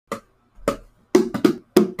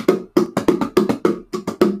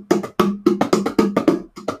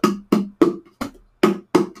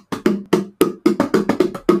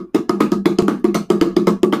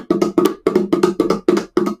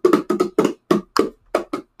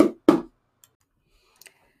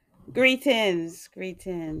Greetings,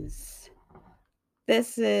 greetings.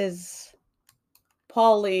 This is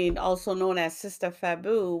Pauline, also known as Sister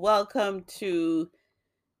Fabu. Welcome to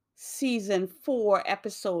season 4,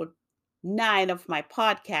 episode 9 of my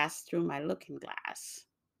podcast, Through My Looking Glass.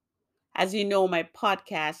 As you know, my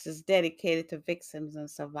podcast is dedicated to victims and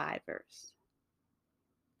survivors.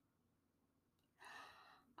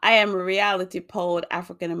 I am a reality poet,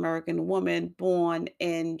 African American woman, born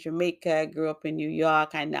in Jamaica, grew up in New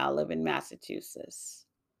York. I now live in Massachusetts.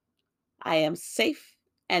 I am safe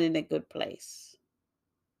and in a good place.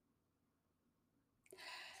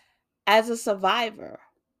 As a survivor,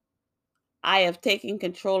 I have taken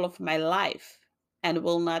control of my life and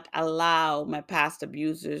will not allow my past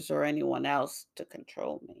abusers or anyone else to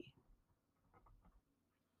control me.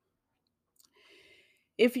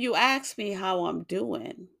 If you ask me how I'm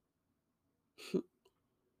doing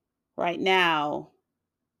right now,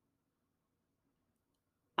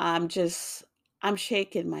 I'm just I'm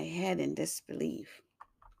shaking my head in disbelief.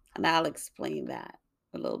 And I'll explain that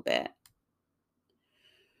a little bit.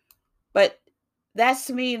 But that's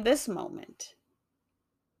me in this moment.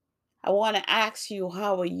 I want to ask you,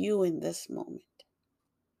 how are you in this moment?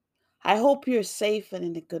 I hope you're safe and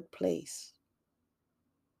in a good place.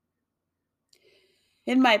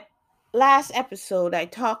 In my last episode, I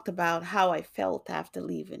talked about how I felt after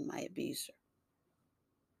leaving my abuser.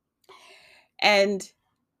 And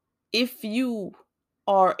if you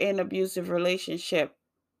are in an abusive relationship,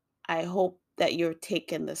 I hope that you're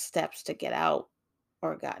taking the steps to get out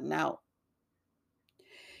or gotten out.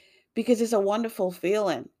 Because it's a wonderful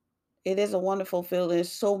feeling. It is a wonderful feeling.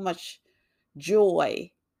 There's so much joy,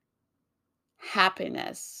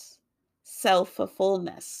 happiness,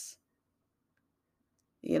 self-fulfillment,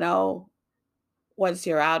 you know, once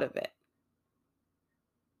you're out of it.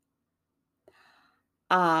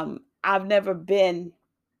 I've never been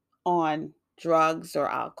on drugs or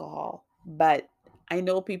alcohol, but I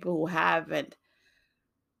know people who have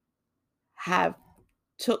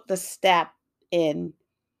took the step in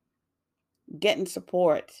getting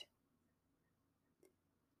support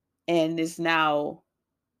and is now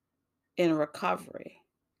in recovery.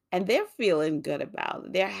 And they're feeling good about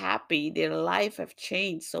it. They're happy. Their life have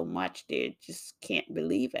changed so much. They just can't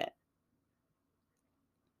believe it.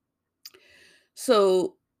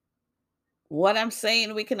 So what I'm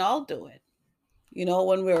saying, we can all do it.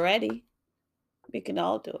 When we're ready, we can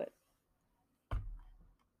all do it.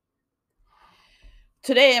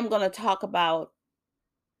 Today I'm going to talk about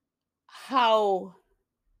how,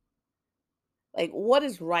 like, what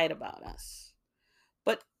is right about us.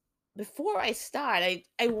 But before I start, I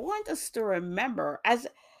want us to remember, as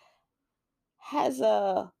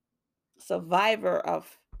a survivor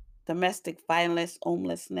of domestic violence,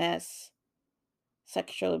 homelessness,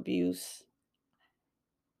 sexual abuse,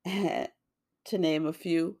 to name a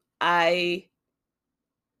few, I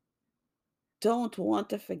don't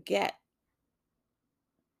want to forget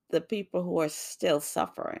the people who are still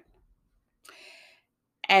suffering.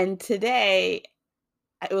 And today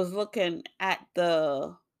I was looking at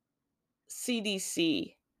the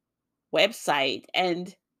CDC website,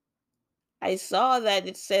 and I saw that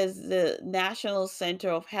it says the National Center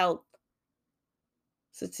of Health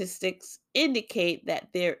statistics indicate that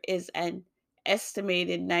there is an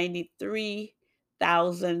estimated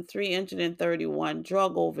 93,331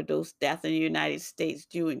 drug overdose deaths in the United States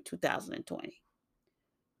during 2020.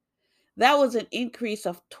 That was an increase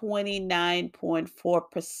of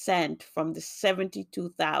 29.4% from the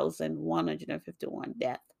 72,151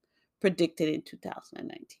 deaths predicted in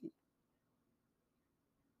 2019.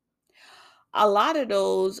 A lot of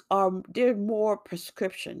those they're more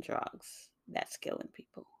prescription drugs that's killing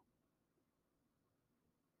people.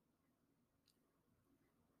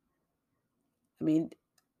 I mean,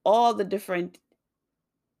 all the different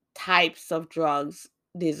types of drugs,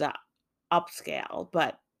 these are upscale,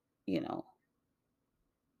 but you know,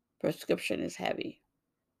 prescription is heavy.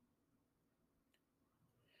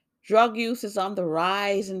 Drug use is on the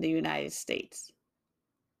rise in the United States,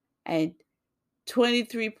 and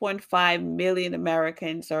 23.5 million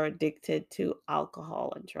Americans are addicted to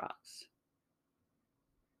alcohol and drugs.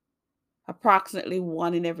 Approximately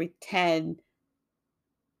 1 in every 10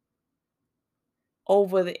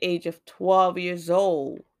 over the age of 12 years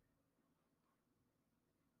old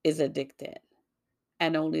is addicted,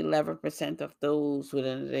 and only 11% of those with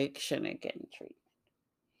an addiction are getting treated.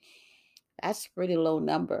 That's a pretty low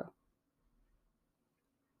number.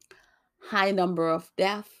 High number of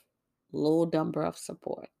death, low number of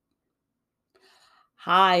support.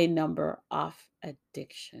 High number of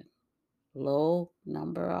addiction, low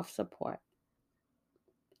number of support.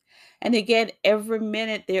 And again, every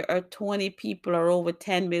minute there are 20 people or over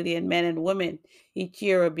 10 million men and women each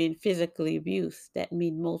year are being physically abused. That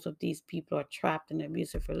means most of these people are trapped in an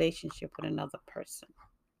abusive relationship with another person.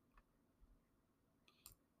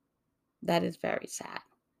 That is very sad.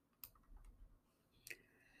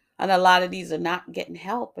 And a lot of these are not getting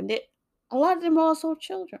help. And a lot of them are also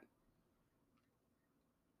children.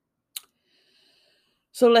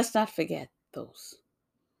 So let's not forget those.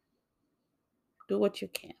 Do what you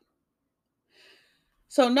can.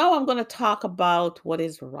 So now I'm going to talk about what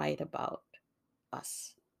is right about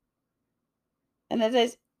us. And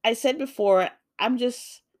as I said before, I'm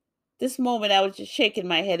just, this moment, I was just shaking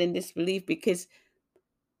my head in disbelief because,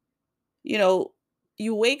 you know,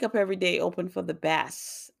 you wake up every day open for the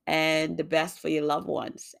best and the best for your loved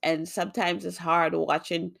ones. And sometimes it's hard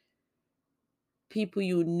watching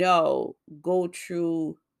people go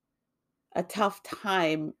through a tough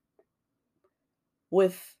time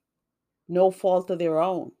with no fault of their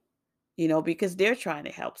own, because they're trying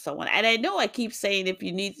to help someone. And I know I keep saying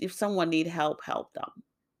if someone need help, help them.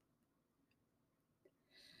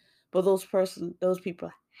 But those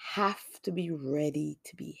people have to be ready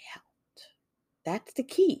to be helped. That's the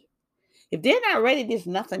key. If they're not ready, there's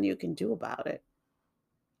nothing you can do about it.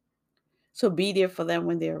 So be there for them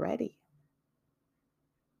when they're ready.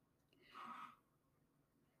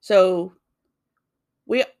 So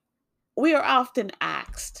we we are often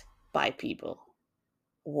asked by people,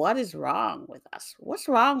 what is wrong with us? What's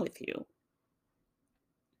wrong with you?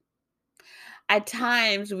 At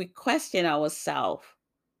times we question ourselves,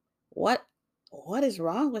 what what is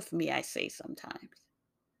wrong with me? I say sometimes.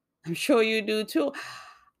 I'm sure you do too.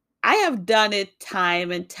 I have done it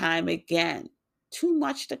time and time again. Too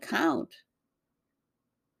much to count.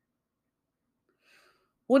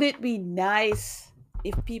 Would it be nice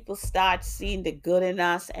if people start seeing the good in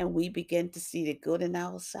us and we begin to see the good in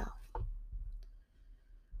ourselves?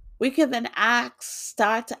 We can then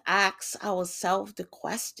start to ask ourselves the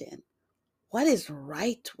question, what is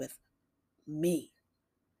right with me?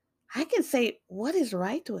 I can say, what is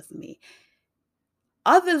right with me?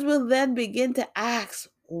 Others will then begin to ask,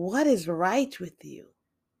 what is right with you?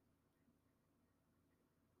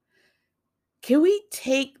 Can we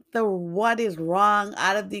take the what is wrong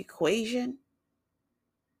out of the equation?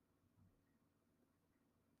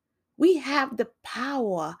 We have the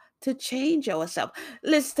power to change ourselves.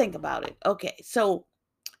 Let's think about it. Okay, so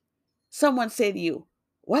someone say to you,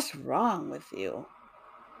 what's wrong with you?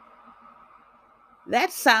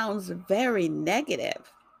 That sounds very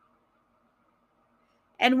negative.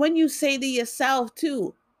 And when you say to yourself,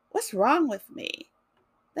 too, what's wrong with me?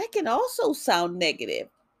 That can also sound negative.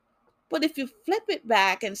 But if you flip it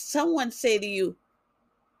back and someone say to you,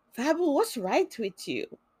 Fabu, what's right with you?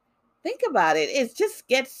 Think about it. It just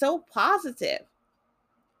gets so positive.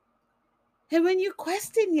 And when you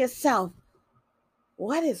question yourself,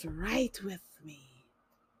 what is right with me?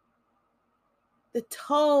 The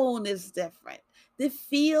tone is different. The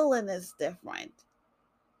feeling is different.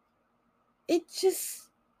 It's just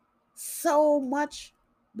so much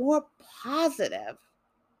more positive.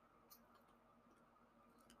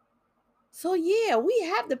 So yeah,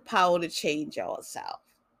 we have the power to change ourselves.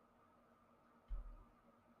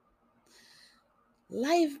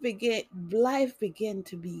 Life begin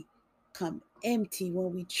to become empty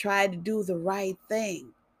when we try to do the right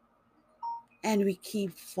thing and we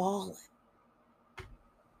keep falling.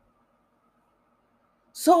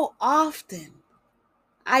 So often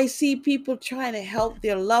I see people trying to help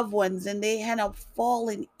their loved ones and they end up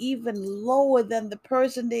falling even lower than the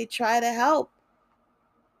person they try to help.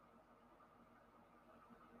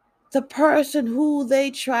 The person who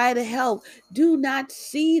they try to help do not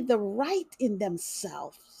see the right in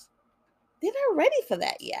themselves. They're not ready for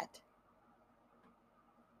that yet.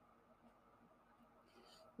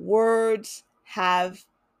 Words have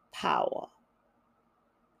power.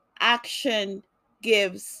 Action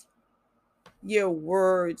gives your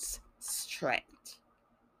words strength.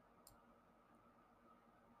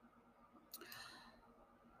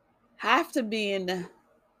 After being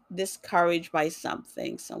discouraged by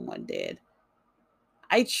something someone did,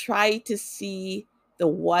 I try to see the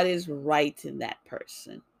what is right in that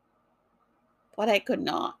person, but I could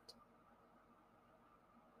not.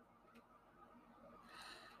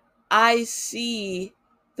 I see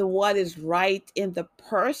the what is right in the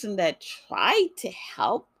person that tried to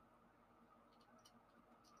help,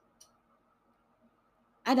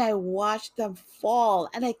 and I watched them fall,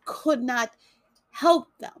 and I could not help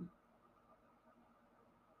them.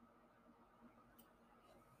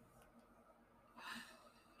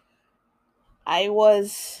 I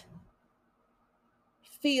was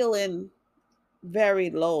feeling very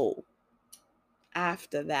low.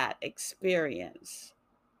 after that experience.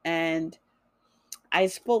 And I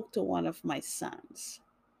spoke to one of my sons,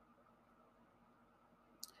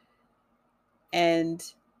 and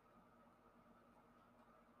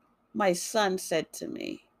my son said to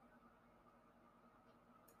me,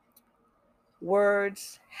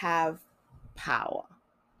 words have power.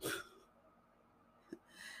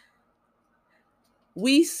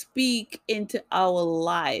 We speak into our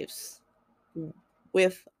lives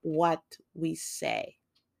with what we say.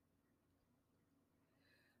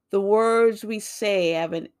 The words we say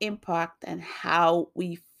have an impact on how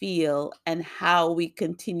we feel and how we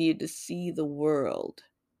continue to see the world.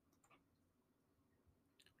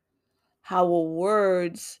 Our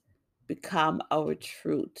words become our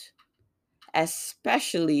truth,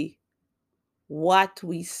 especially what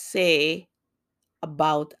we say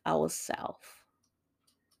about ourselves.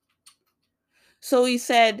 So he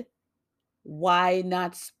said, why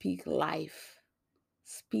not speak life?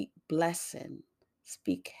 Speak blessing,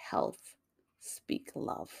 speak health, speak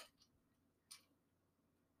love.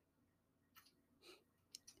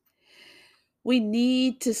 We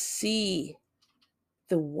need to see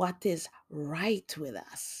the what is right with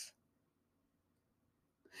us.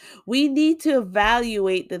 We need to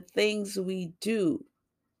evaluate the things we do.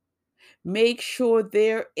 Make sure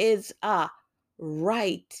there is a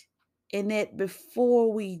right in it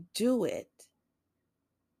before we do it.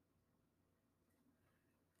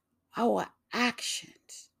 Our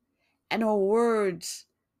actions and our words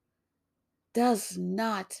does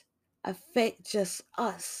not affect just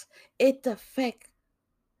us. It affects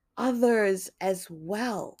others as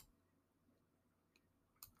well.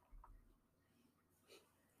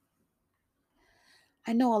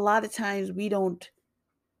 I know a lot of times we don't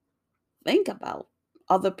think about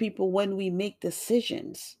other people when we make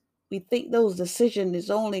decisions. We think those decisions is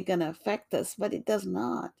only going to affect us, but it does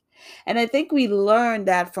not. And I think we learned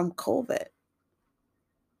that from COVID.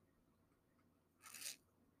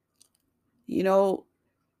 You know,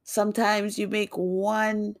 sometimes you make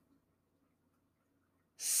one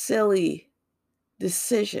silly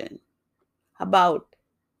decision about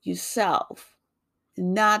yourself,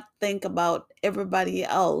 not think about everybody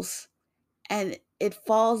else, and it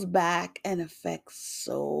falls back and affects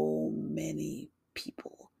so many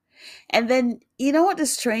people. And then, you know what the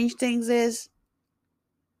strange things is?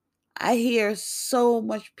 I hear so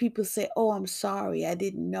much people say, "Oh, I'm sorry, I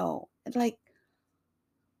didn't know." And like,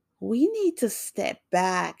 we need to step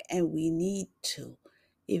back and we need to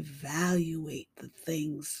evaluate the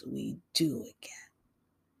things we do again.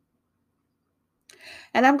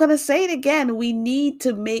 And I'm going to say it again, we need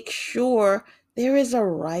to make sure there is a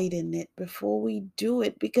right in it before we do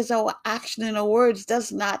it, because our action and our words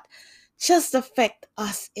does not just affect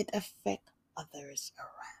us, it affects others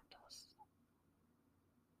around us.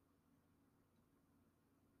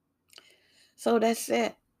 So that's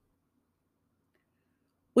it.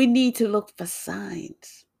 We need to look for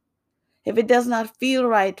signs. If it does not feel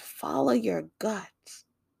right, follow your guts.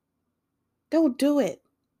 Don't do it.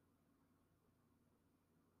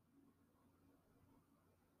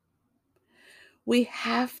 We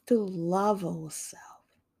have to love ourselves.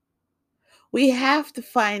 We have to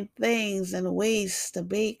find things and ways to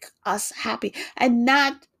make us happy, and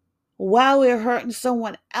not while we're hurting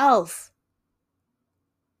someone else.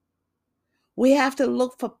 We have to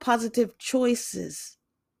look for positive choices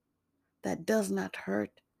that does not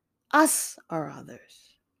hurt us or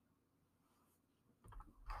others.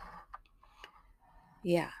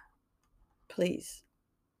 Yeah, please.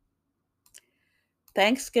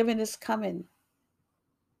 Thanksgiving is coming.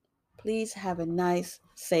 Please have a nice,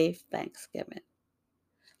 safe Thanksgiving.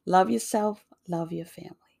 Love yourself, love your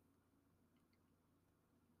family.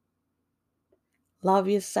 Love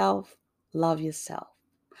yourself, love yourself.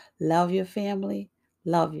 Love your family,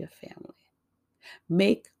 love your family.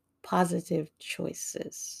 Make positive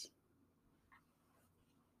choices.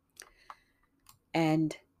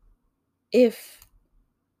 And if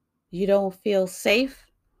you don't feel safe,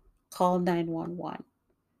 call 911.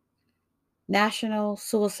 National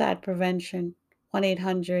Suicide Prevention,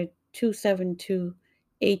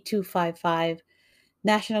 1-800-272-8255.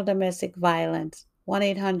 National Domestic Violence,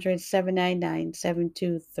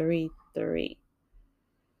 1-800-799-7233.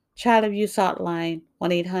 Child Abuse Hotline,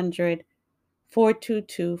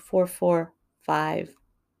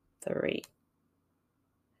 1-800-422-4453.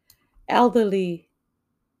 Elderly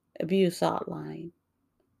Abuse Hotline,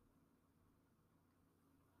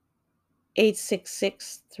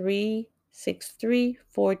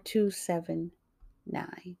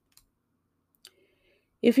 866-363-4279.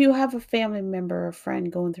 If you have a family member or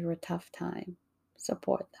friend going through a tough time,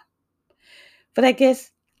 support them. But I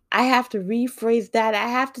guess I have to rephrase that. I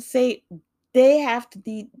have to say they have to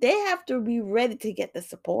be ready to get the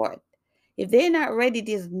support. If they're not ready,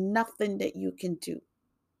 there's nothing that you can do.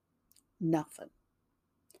 Nothing.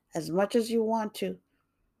 As much as you want to,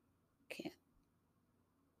 can't.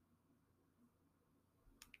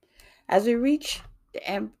 As we reach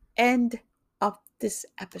the end of this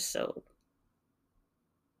episode,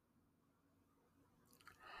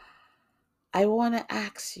 I want to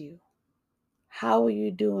ask you, how are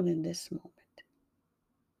you doing in this moment?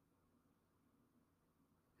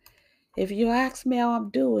 If you ask me how I'm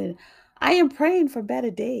doing, I am praying for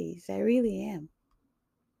better days. I really am.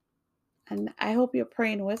 And I hope you're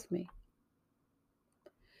praying with me.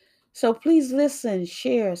 So please listen,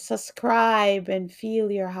 share, subscribe, and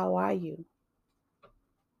feel your how are you.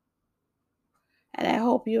 And I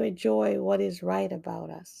hope you enjoy what is right about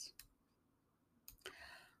us.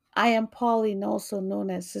 I am Pauline, also known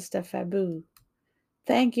as Sister Fabu.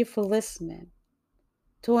 Thank you for listening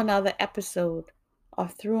to another episode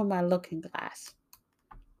of Through My Looking Glass.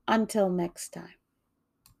 Until next time.